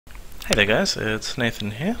Hey there guys, it's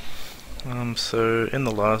Nathan here. So in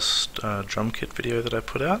the last drum kit video that I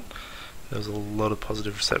put out, there was a lot of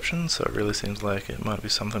positive reception, so it really seems like it might be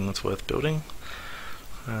something that's worth building.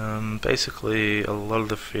 Basically a lot of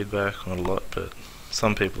the feedback, not a lot, but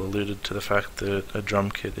some people alluded to the fact that a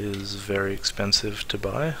drum kit is very expensive to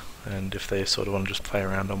buy, and if they sort of want to just play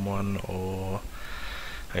around on one, or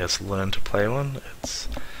I guess learn to play one,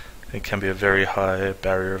 it can be a very high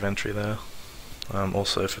barrier of entry there.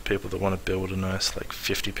 Also for people that want to build a nice like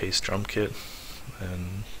 50-piece drum kit,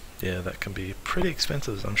 and yeah, that can be pretty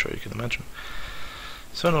expensive, as I'm sure you can imagine.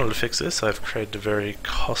 So in order to fix this, I've created a very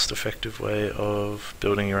cost-effective way of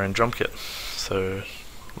building your own drum kit. So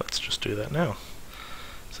let's just do that now.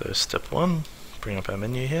 So step one, bring up our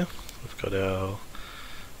menu here. We've got our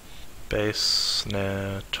bass,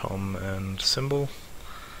 snare, tom and cymbal.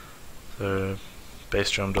 So bass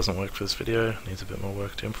drum doesn't work for this video, needs a bit more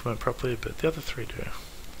work to implement properly, but the other three do.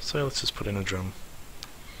 So let's just put in a drum.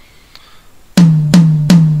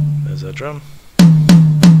 There's our drum.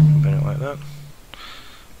 Bang it like that.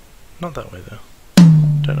 Not that way though.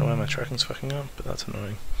 Don't know why my tracking's fucking up, but that's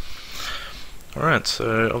annoying. Alright,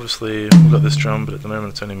 so obviously we've got this drum, but at the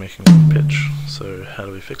moment it's only making one pitch. So how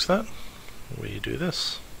do we fix that? We do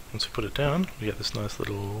this. Once we put it down, we get this nice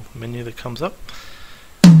little menu that comes up.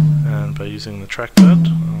 And by using the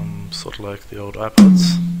trackpad, sort of like the old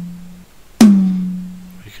iPods,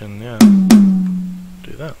 we can,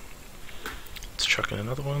 do that. Let's chuck in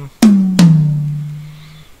another one.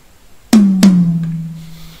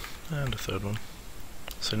 And a third one.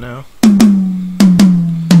 So now,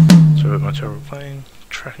 sorry about my terrible playing,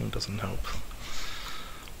 tracking doesn't help.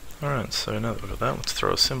 Alright, so now that we've got that, let's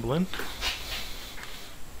throw a cymbal in.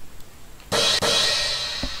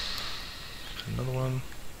 Another one.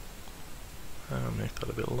 Make that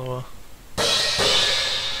a bit lower.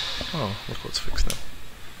 Oh, look what's fixed now.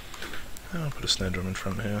 I'll put a snare drum in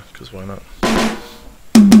front here, because why not?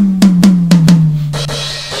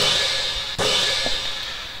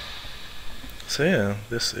 So yeah,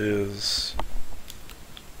 this is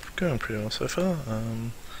going pretty well so far.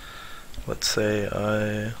 Let's say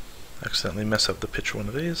I accidentally mess up the pitch of one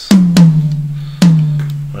of these.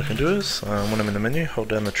 What I can do is, when I'm in the menu, hold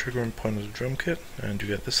down the trigger and point at the drum kit, and you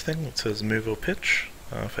get this thing that says move or pitch.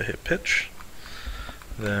 If I hit pitch,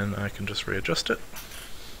 then I can just readjust it.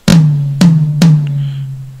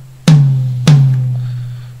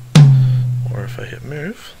 Or if I hit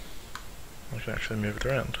move, I can actually move it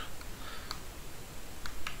around.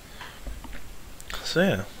 So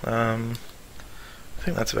yeah, I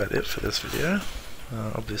think that's about it for this video.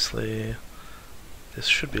 Obviously, this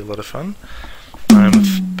should be a lot of fun.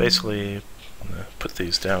 I've basically put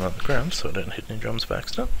these down on the ground so I don't hit any drums by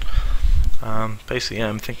accident. Basically,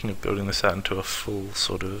 I'm thinking of building this out into a full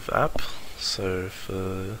sort of app. So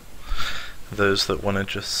for those that want to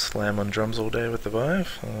just slam on drums all day with the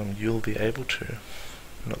Vive, you'll be able to.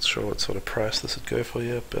 I'm not sure what sort of price this would go for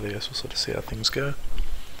yet, but I guess we'll sort of see how things go.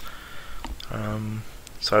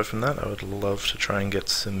 Aside from that, I would love to try and get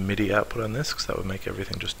some MIDI output on this, because that would make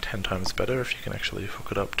everything just 10 times better if you can actually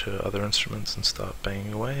hook it up to other instruments and start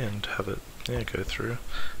banging away and have it go through.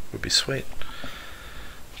 It would be sweet.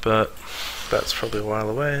 But that's probably a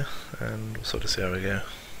while away, and we'll sort of see how we go.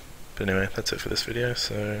 But anyway, that's it for this video,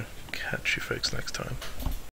 so catch you folks next time.